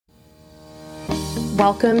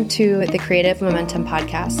Welcome to the Creative Momentum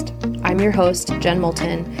Podcast. I'm your host, Jen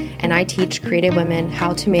Moulton, and I teach creative women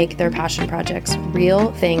how to make their passion projects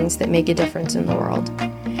real things that make a difference in the world.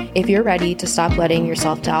 If you're ready to stop letting your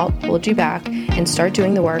self-doubt hold you back and start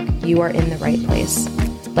doing the work, you are in the right place.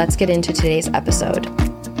 Let's get into today's episode.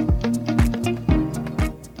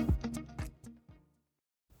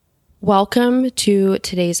 Welcome to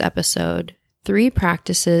today's episode, 3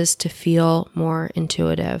 practices to feel more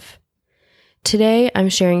intuitive. Today, I'm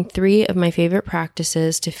sharing 3 of my favorite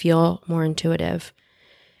practices to feel more intuitive.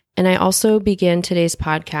 And I also begin today's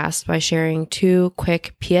podcast by sharing 2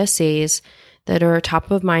 quick PSAs that are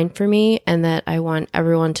top of mind for me and that I want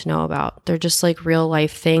everyone to know about. They're just like real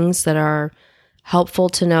life things that are helpful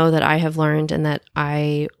to know that I have learned and that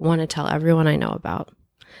I want to tell everyone I know about.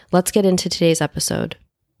 Let's get into today's episode.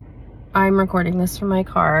 I'm recording this from my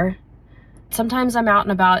car. Sometimes I'm out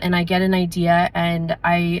and about and I get an idea, and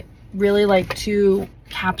I really like to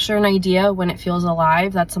capture an idea when it feels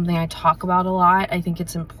alive. That's something I talk about a lot. I think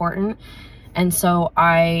it's important. And so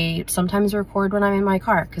I sometimes record when I'm in my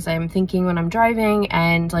car because I'm thinking when I'm driving.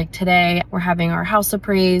 And like today, we're having our house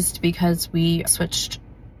appraised because we switched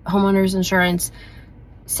homeowners insurance.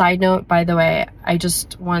 Side note, by the way,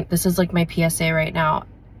 this is like my PSA right now.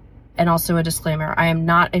 And also a disclaimer, I am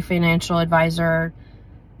not a financial advisor.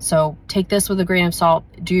 So take this with a grain of salt,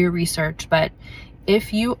 do your research. But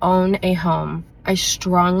if you own a home, I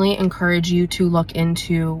strongly encourage you to look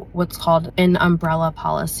into what's called an umbrella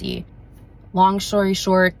policy. Long story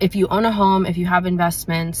short, if you own a home, if you have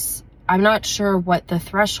investments, I'm not sure what the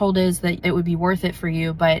threshold is that it would be worth it for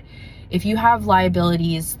you, but if you have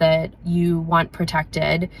liabilities that you want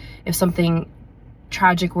protected, if something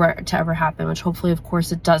tragic were to ever happen, which hopefully of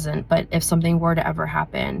course it doesn't, but if something were to ever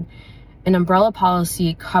happen, an umbrella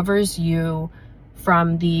policy covers you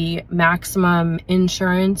from the maximum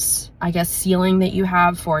insurance, ceiling that you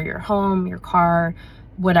have for your home, your car,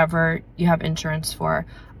 whatever you have insurance for,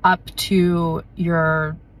 up to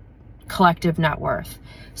your collective net worth.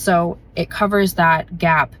 So it covers that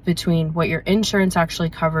gap between what your insurance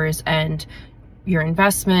actually covers and your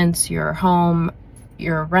investments, your home,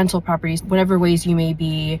 your rental properties, whatever ways you may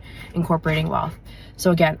be incorporating wealth.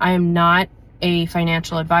 So again, I am not a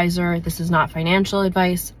financial advisor. This is not financial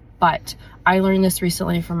advice, but I learned this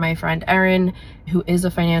recently from my friend Erin, who is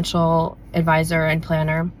a financial advisor and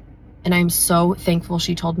planner. And I'm so thankful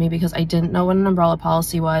she told me, because I didn't know what an umbrella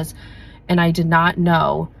policy was. And I did not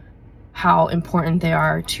know how important they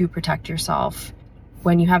are to protect yourself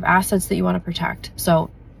when you have assets that you want to protect. So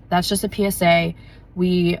that's just a PSA.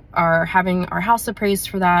 We are having our house appraised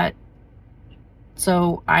for that.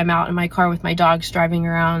 So I'm out in my car with my dogs driving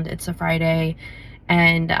around. It's a Friday.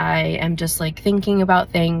 And I am just like thinking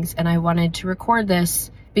about things, and I wanted to record this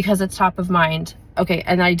because it's top of mind. Okay,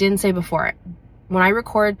 and I didn't say before, when I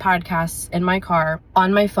record podcasts in my car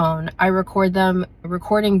on my phone, I record them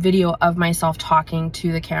recording video of myself talking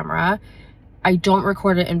to the camera. I don't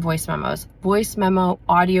record it in voice memos. Voice memo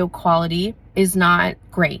audio quality is not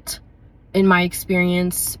great. In my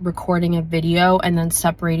experience, recording a video and then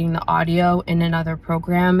separating the audio in another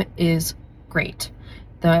program is great.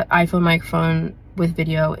 The iPhone microphone with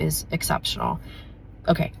video is exceptional.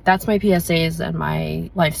 Okay, that's my PSAs and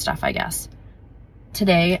my life stuff, I guess.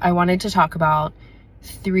 Today, I wanted to talk about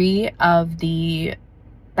 3 of the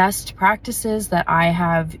best practices that I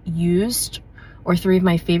have used, or 3 of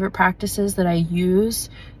my favorite practices that I use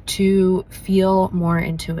to feel more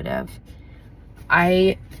intuitive.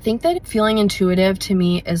 I think that feeling intuitive to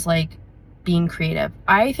me is like being creative.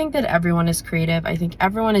 I think that everyone is creative. I think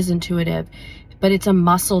everyone is intuitive. But it's a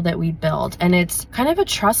muscle that we build, and it's kind of a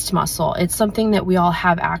trust muscle. It's something that we all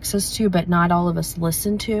have access to, but not all of us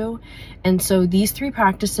listen to. And so these 3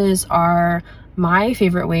 practices are my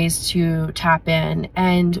favorite ways to tap in,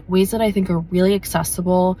 and ways that I think are really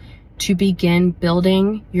accessible to begin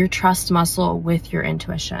building your trust muscle with your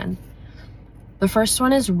intuition. The first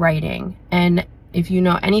one is writing. And if you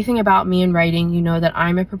know anything about me in writing, you know that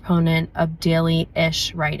I'm a proponent of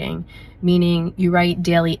daily-ish writing, meaning you write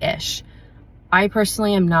daily-ish. I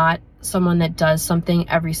personally am not someone that does something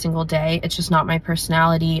every single day. It's just not my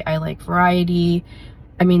personality. I like variety.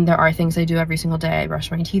 I mean, there are things I do every single day. I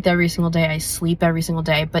brush my teeth every single day. I sleep every single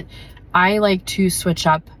day. But I like to switch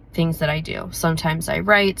up things that I do. Sometimes I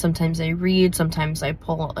write, sometimes I read, sometimes I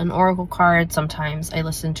pull an oracle card, sometimes I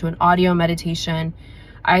listen to an audio meditation.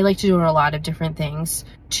 I like to do a lot of different things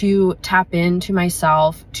to tap into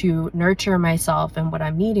myself, to nurture myself and what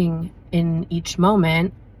I'm needing in each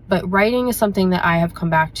moment. But writing is something that I have come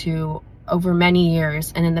back to over many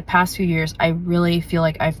years. And in the past few years, I really feel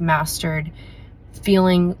like I've mastered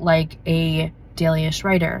feeling like a daily-ish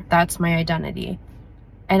writer. That's my identity.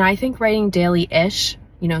 And I think writing daily-ish,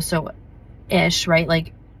 so ish, right?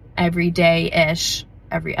 Like every day-ish,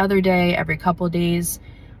 every other day, every couple days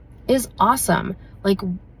is awesome. Like,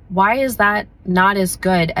 why is that not as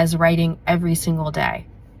good as writing every single day?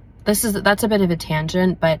 That's a bit of a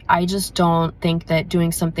tangent, but I just don't think that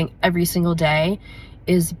doing something every single day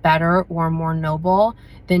is better or more noble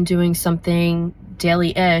than doing something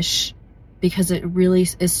daily-ish, because it really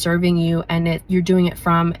is serving you, and you're doing it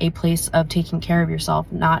from a place of taking care of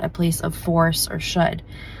yourself, not a place of force or should.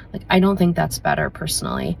 Like, I don't think that's better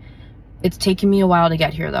personally. It's taken me a while to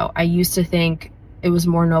get here though. I used to think it was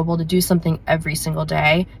more noble to do something every single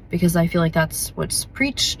day because I feel like that's what's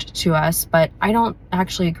preached to us, but I don't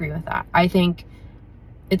actually agree with that. I think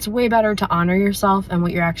it's way better to honor yourself and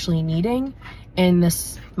what you're actually needing in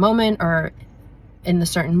this moment or in the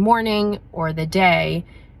certain morning or the day,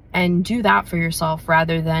 and do that for yourself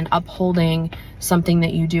rather than upholding something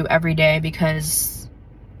that you do every day because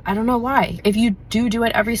I don't know why. If you do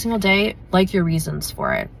it every single day, like your reasons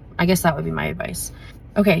for it. I guess that would be my advice.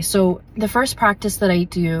 Okay, so the first practice that I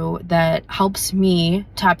do that helps me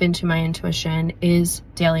tap into my intuition is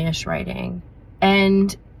daily-ish writing.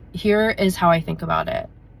 And here is how I think about it.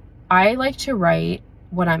 I like to write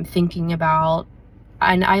what I'm thinking about,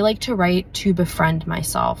 and I like to write to befriend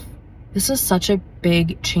myself. This is such a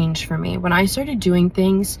big change for me. When I started doing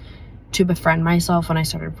things to befriend myself, when I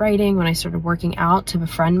started writing, when I started working out to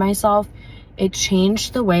befriend myself, it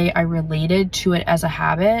changed the way I related to it as a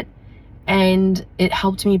habit, and it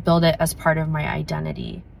helped me build it as part of my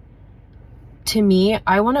identity. To me,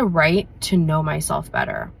 I want to write to know myself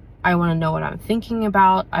better. I want to know what I'm thinking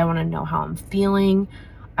about. I want to know how I'm feeling.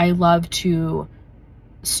 I love to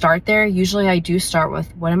start there. Usually I do start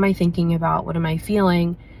with, what am I thinking about? What am I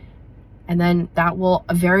feeling? And then that will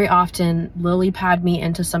very often lily pad me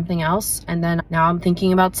into something else. And then now I'm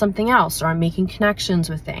thinking about something else, or I'm making connections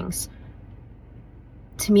with things.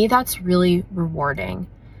 To me, that's really rewarding.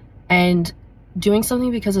 And doing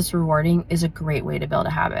something because it's rewarding is a great way to build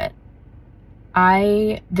a habit.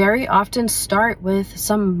 I very often start with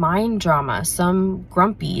some mind drama, some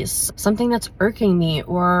grumpies, something that's irking me,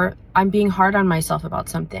 or I'm being hard on myself about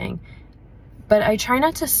something. But I try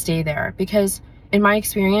not to stay there, because in my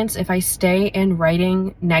experience, if I stay in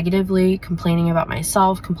writing negatively, complaining about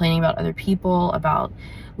myself, complaining about other people, about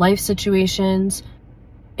life situations,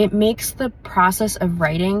 it makes the process of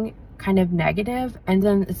writing kind of negative, and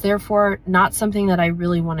then it's therefore not something that I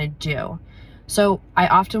really want to do. So I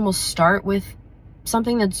often will start with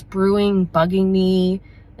something that's brewing, bugging me,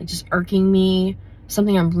 like just irking me,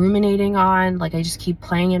 something I'm ruminating on, like I just keep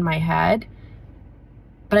playing in my head.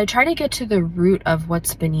 But I try to get to the root of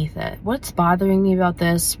what's beneath it. What's bothering me about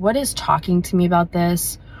this? What is talking to me about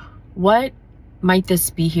this? What might this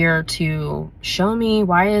be here to show me?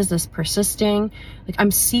 Why is this persisting? Like,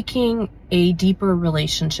 I'm seeking a deeper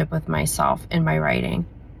relationship with myself in my writing.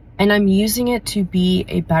 And I'm using it to be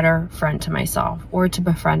a better friend to myself, or to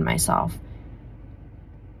befriend myself.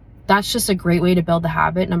 That's just a great way to build the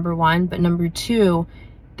habit, number one. But number two,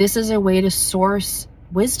 this is a way to source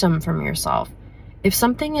wisdom from yourself. If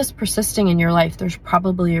something is persisting in your life, there's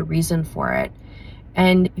probably a reason for it.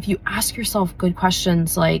 And if you ask yourself good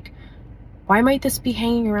questions like, why might this be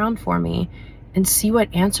hanging around for me? And see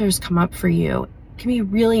what answers come up for you, it can be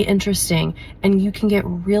really interesting, and you can get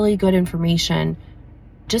really good information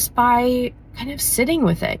just by kind of sitting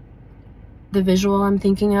with it. The visual I'm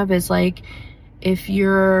thinking of is like, if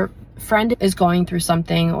your friend is going through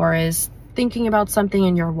something or is thinking about something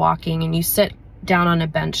and you're walking and you sit down on a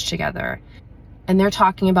bench together and they're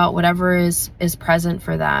talking about whatever is present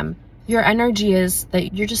for them, your energy is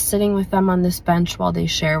that you're just sitting with them on this bench while they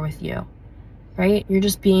share with you, right? You're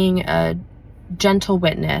just being a gentle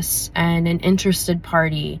witness and an interested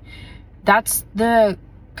party. That's the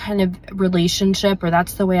kind of relationship, or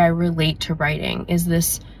that's the way I relate to writing, is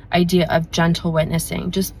this idea of gentle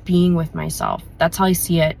witnessing, just being with myself. That's how I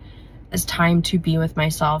see it, as time to be with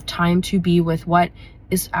myself, time to be with what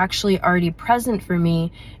is actually already present for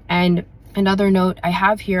me. And another note I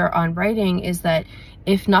have here on writing is that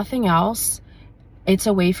if nothing else, it's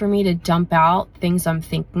a way for me to dump out things I'm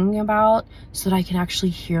thinking about so that I can actually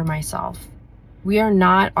hear myself. We are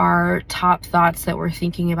not our top thoughts that we're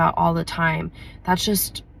thinking about all the time. That's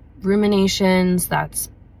just ruminations, that's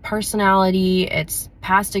personality, it's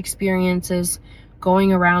past experiences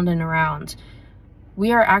going around and around.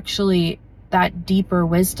 We are actually that deeper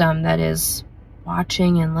wisdom that is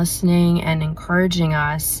watching and listening and encouraging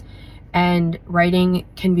us. And writing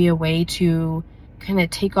can be a way to kind of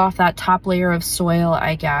take off that top layer of soil,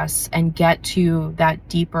 I guess, and get to that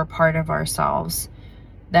deeper part of ourselves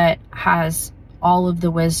that has all of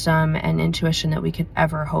the wisdom and intuition that we could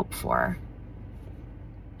ever hope for.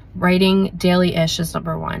 Writing daily-ish is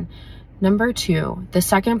number one. Number two, the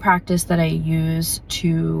second practice that I use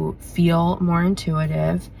to feel more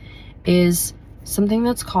intuitive is something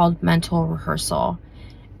that's called mental rehearsal.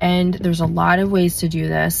 And there's a lot of ways to do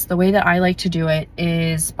this. The way that I like to do it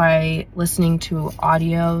is by listening to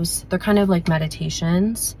audios. They're kind of like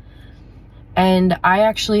meditations. And I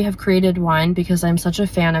actually have created one because I'm such a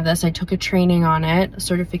fan of this. I took a training on it, a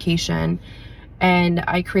certification, and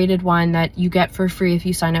I created one that you get for free if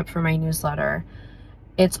you sign up for my newsletter.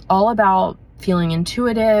 It's all about feeling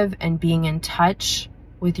intuitive and being in touch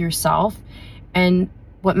with yourself. And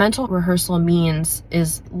what mental rehearsal means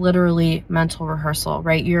is literally mental rehearsal,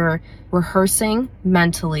 right? You're rehearsing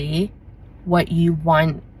mentally what you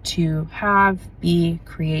want to have, be,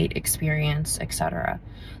 create, experience, etc.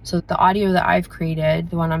 So the audio that I've created,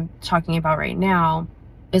 the one I'm talking about right now,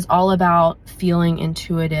 is all about feeling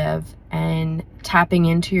intuitive and tapping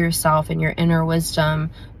into yourself and your inner wisdom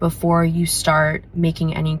before you start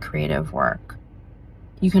making any creative work.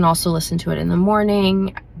 You can also listen to it in the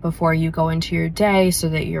morning before you go into your day so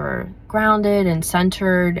that you're grounded and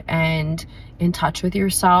centered and in touch with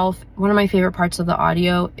yourself. One of my favorite parts of the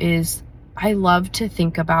audio is I love to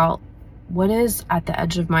think about what is at the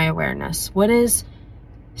edge of my awareness. What is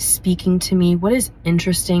speaking to me? What is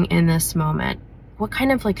interesting in this moment? What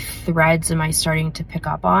kind of like threads am I starting to pick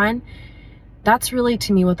up on? That's really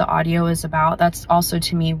to me what the audio is about. That's also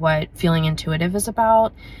to me what feeling intuitive is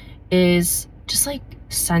about, is just like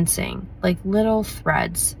sensing, like little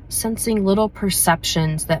threads, sensing little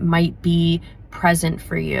perceptions that might be present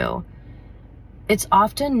for you. It's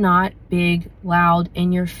often not big, loud,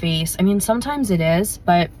 in your face. I mean, sometimes it is,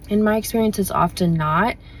 but in my experience, it's often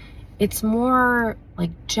not. It's more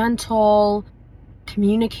like gentle,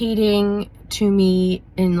 communicating to me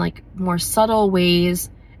in like more subtle ways.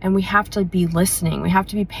 And we have to be listening. We have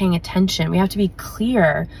to be paying attention. We have to be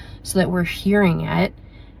clear so that we're hearing it.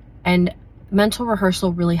 And mental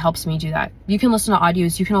rehearsal really helps me do that. You can listen to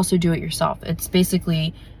audios. You can also do it yourself. It's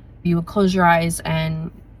basically you would close your eyes and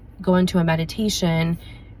go into a meditation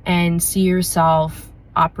and see yourself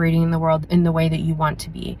operating in the world in the way that you want to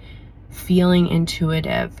be. Feeling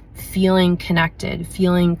intuitive, feeling connected,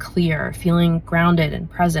 feeling clear, feeling grounded and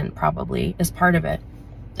present probably is part of it.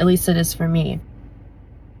 At least it is for me.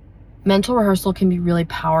 Mental rehearsal can be really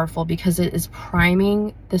powerful because it is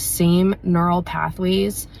priming the same neural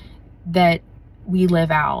pathways that we live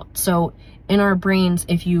out. So in our brains,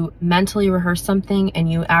 if you mentally rehearse something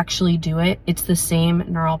and you actually do it, it's the same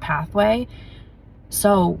neural pathway.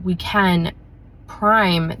 So we can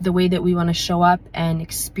prime the way that we want to show up and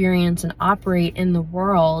experience and operate in the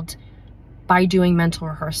world by doing mental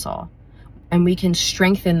rehearsal. And we can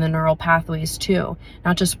strengthen the neural pathways too,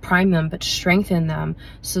 not just prime them, but strengthen them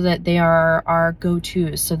so that they are our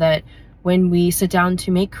go-tos, so that when we sit down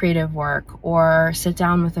to make creative work or sit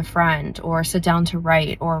down with a friend or sit down to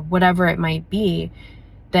write or whatever it might be,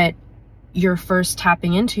 that you're first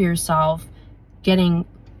tapping into yourself, getting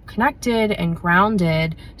connected and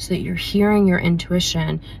grounded so that you're hearing your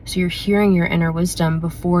intuition, so you're hearing your inner wisdom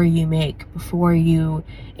before you make, before you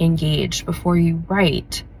engage, before you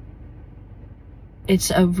write.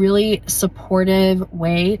 It's a really supportive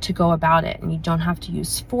way to go about it, and you don't have to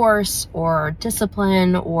use force or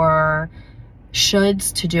discipline or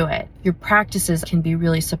shoulds to do it. Your practices can be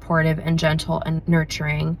really supportive and gentle and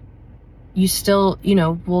nurturing. You still,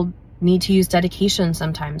 will need to use dedication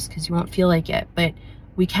sometimes because you won't feel like it, but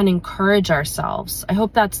we can encourage ourselves. I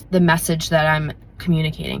hope that's the message that I'm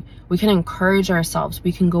communicating. We can encourage ourselves.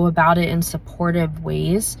 We can go about it in supportive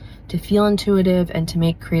ways to feel intuitive and to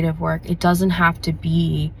make creative work. It doesn't have to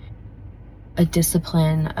be a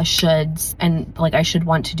discipline, a shoulds, and like I should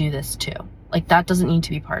want to do this too. Like that doesn't need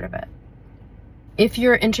to be part of it. If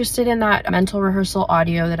you're interested in that mental rehearsal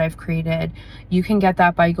audio that I've created, you can get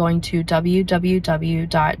that by going to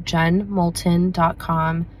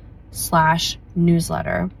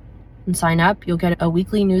www.jenmoulton.com/newsletter and sign up. You'll get a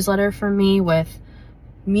weekly newsletter from me with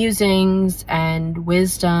musings and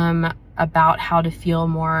wisdom about how to feel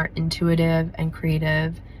more intuitive and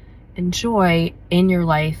creative and joy in your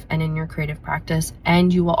life and in your creative practice.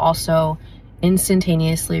 And you will also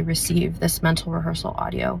instantaneously receive this mental rehearsal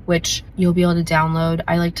audio, which you'll be able to download.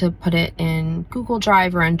 I like to put it in Google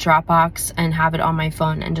Drive or in Dropbox and have it on my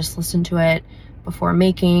phone and just listen to it before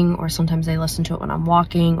making, or sometimes I listen to it when I'm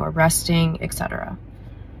walking or resting, etc.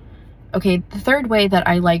 Okay, the third way that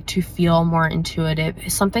I like to feel more intuitive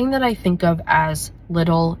is something that I think of as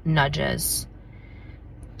little nudges.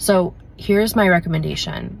 So here's my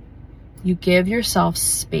recommendation. You give yourself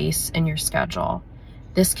space in your schedule.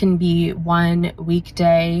 This can be one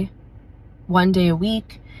day a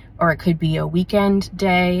week, or it could be a weekend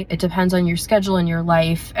day. It depends on your schedule and your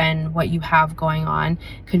life and what you have going on.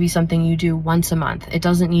 It could be something you do once a month. It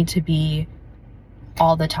doesn't need to be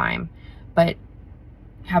all the time, but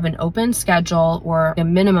have an open schedule or a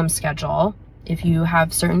minimum schedule. If you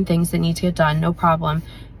have certain things that need to get done, no problem,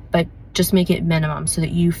 but just make it minimum so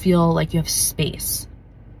that you feel like you have space.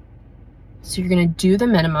 So you're going to do the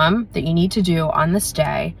minimum that you need to do on this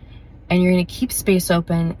day, and you're going to keep space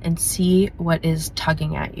open and see what is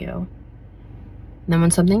tugging at you. And then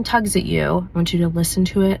when something tugs at you, I want you to listen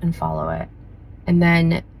to it and follow it, and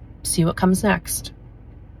then see what comes next.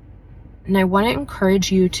 And I want to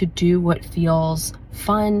encourage you to do what feels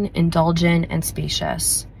fun, indulgent, and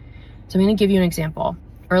spacious. So I'm going to give you an example.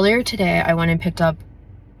 Earlier today, I went and picked up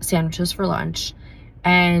sandwiches for lunch,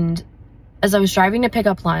 and as I was driving to pick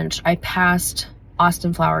up lunch, I passed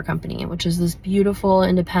Austin Flower Company, which is this beautiful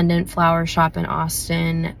independent flower shop in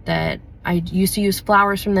Austin that I used to use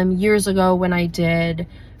flowers from them years ago when I did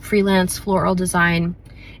freelance floral design.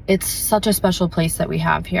 It's such a special place that we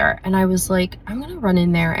have here. And I was like, I'm going to run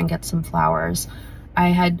in there and get some flowers. I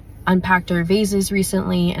had unpacked our vases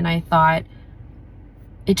recently, and I thought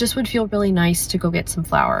it just would feel really nice to go get some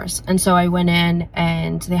flowers. And so I went in,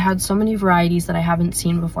 and they had so many varieties that I haven't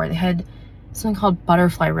seen before. They had something called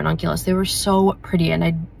butterfly ranunculus. They were so pretty, and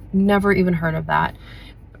I'd never even heard of that.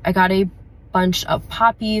 I got a bunch of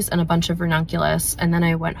poppies and a bunch of ranunculus, and then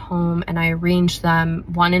I went home and I arranged them,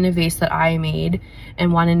 one in a vase that I made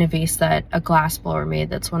and one in a vase that a glass blower made.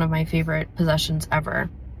 That's one of my favorite possessions ever.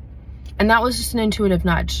 And that was just an intuitive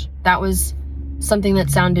nudge. That was something that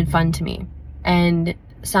sounded fun to me and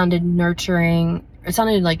sounded nurturing. It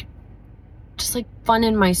sounded like just like fun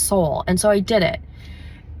in my soul. And so I did it.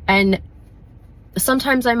 And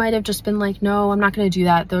sometimes I might have just been like, no, I'm not going to do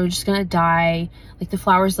that. They're just going to die. Like the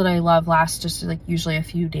flowers that I love last just like usually a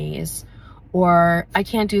few days. Or I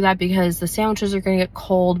can't do that because the sandwiches are going to get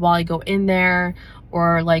cold while I go in there.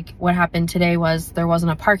 Or like what happened today was there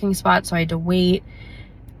wasn't a parking spot, so I had to wait.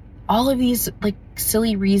 All of these like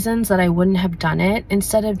silly reasons that I wouldn't have done it,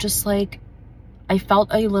 instead of just like, I felt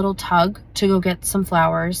a little tug to go get some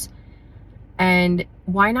flowers. And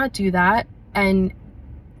why not do that and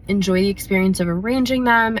enjoy the experience of arranging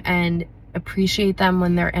them and appreciate them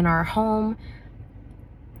when they're in our home?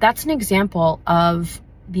 That's an example of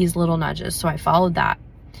these little nudges. So I followed that.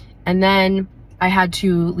 And then I had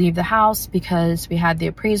to leave the house because we had the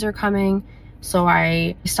appraiser coming. So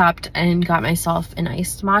I stopped and got myself an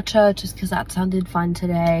iced matcha just because that sounded fun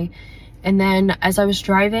today. And then as I was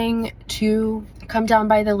driving to come down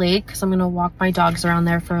by the lake, because I'm going to walk my dogs around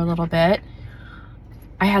there for a little bit,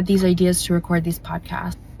 I had these ideas to record these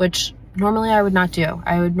podcasts, which normally I would not do.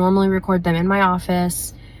 I would normally record them in my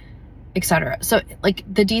office, etc. So like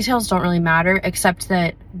the details don't really matter, except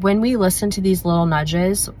that when we listen to these little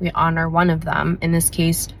nudges, we honor one of them, in this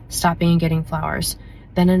case, stopping and getting flowers.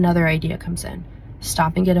 Then another idea comes in.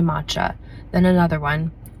 Stop and get a matcha. Then another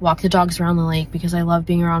one. Walk the dogs around the lake because I love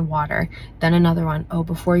being around water. Then another one. Oh,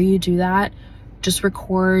 before you do that, just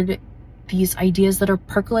record these ideas that are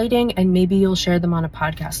percolating, and maybe you'll share them on a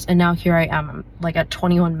podcast. And now here I am, I'm like at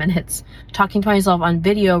 21 minutes talking to myself on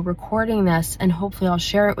video, recording this, and hopefully I'll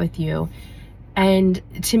share it with you. And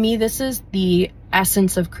to me, this is the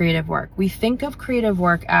essence of creative work. We think of creative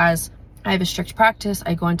work as, I have a strict practice.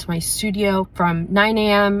 I go into my studio from 9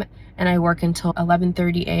 a.m. and I work until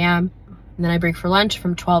 11:30 a.m. And then I break for lunch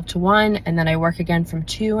from 12 to 1, and then I work again from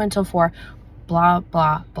 2 until 4. Blah,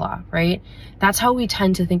 blah, blah, right? That's how we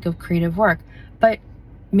tend to think of creative work. But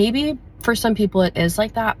maybe for some people it is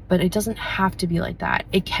like that, but it doesn't have to be like that.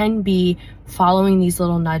 It can be following these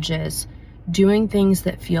little nudges, doing things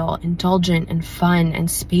that feel indulgent and fun and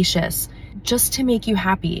spacious, just to make you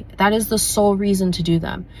happy. That is the sole reason to do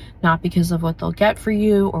them. Not because of what they'll get for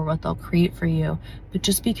you or what they'll create for you, but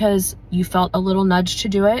just because you felt a little nudge to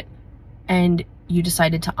do it and you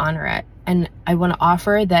decided to honor it. And I want to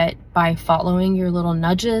offer that by following your little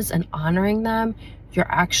nudges and honoring them, you're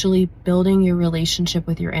actually building your relationship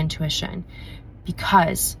with your intuition.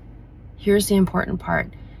 Because here's the important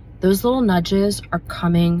part. Those little nudges are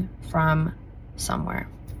coming from somewhere.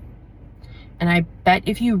 And I bet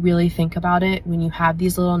if you really think about it, when you have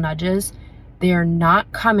these little nudges, they are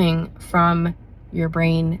not coming from your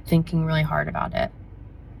brain thinking really hard about it.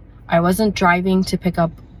 I wasn't driving to pick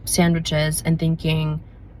up sandwiches and thinking,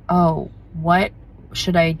 oh, what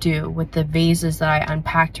should I do with the vases that I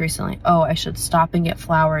unpacked recently? Oh, I should stop and get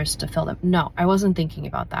flowers to fill them. No, I wasn't thinking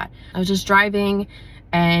about that. I was just driving,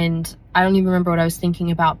 and I don't even remember what I was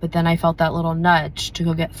thinking about, but then I felt that little nudge to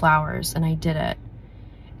go get flowers, and I did it.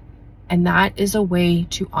 And that is a way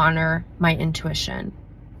to honor my intuition,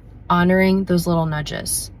 honoring those little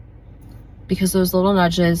nudges, because those little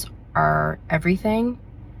nudges are everything,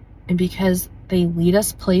 and because they lead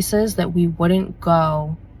us places that we wouldn't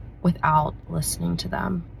go without listening to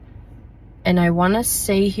them. And I want to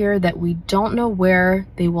say here that we don't know where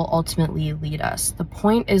they will ultimately lead us. The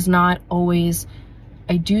point is not always,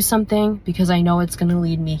 I do something because I know it's going to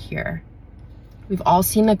lead me here. We've all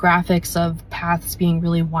seen the graphics of paths being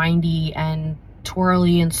really windy and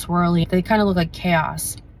twirly and swirly. They kind of look like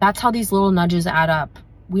chaos. That's how these little nudges add up.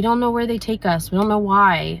 We don't know where they take us. We don't know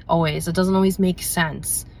why always. It doesn't always make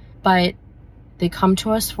sense. But they come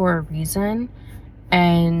to us for a reason.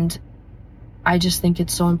 And I just think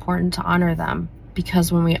it's so important to honor them,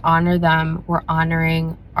 because when we honor them, we're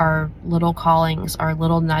honoring our little callings, our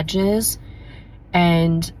little nudges.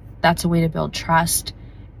 And that's a way to build trust.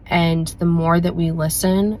 And the more that we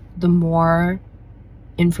listen, the more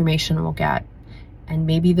information we'll get. And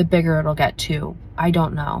maybe the bigger it'll get too. I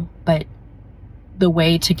don't know. But the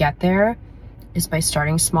way to get there is by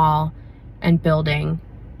starting small and building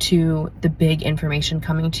to the big information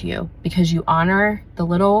coming to you. Because you honor the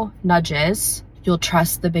little nudges, you'll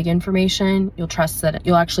trust the big information, you'll trust that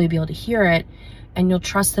you'll actually be able to hear it, and you'll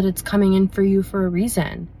trust that it's coming in for you for a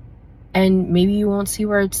reason. And maybe you won't see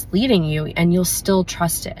where it's leading you, and you'll still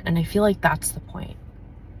trust it. And I feel like that's the point.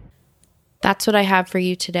 That's what I have for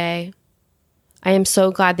you today. I am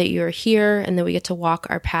so glad that you are here and that we get to walk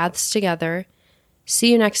our paths together.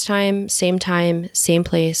 See you next time, same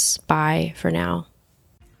place. Bye for now.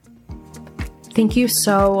 Thank you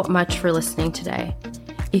so much for listening today.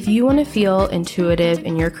 If you want to feel intuitive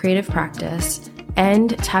in your creative practice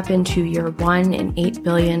and tap into your 1 in 8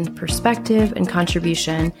 billion perspective and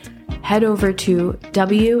contribution, head over to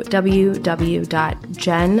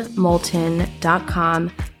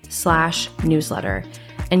www.jenmoulton.com/newsletter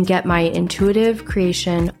and get my intuitive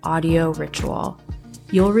creation audio ritual.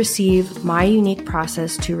 You'll receive my unique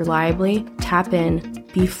process to reliably tap in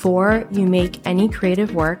before you make any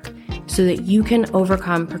creative work so that you can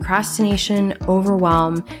overcome procrastination,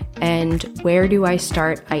 overwhelm, and where do I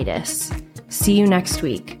start itis. See you next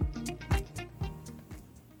week.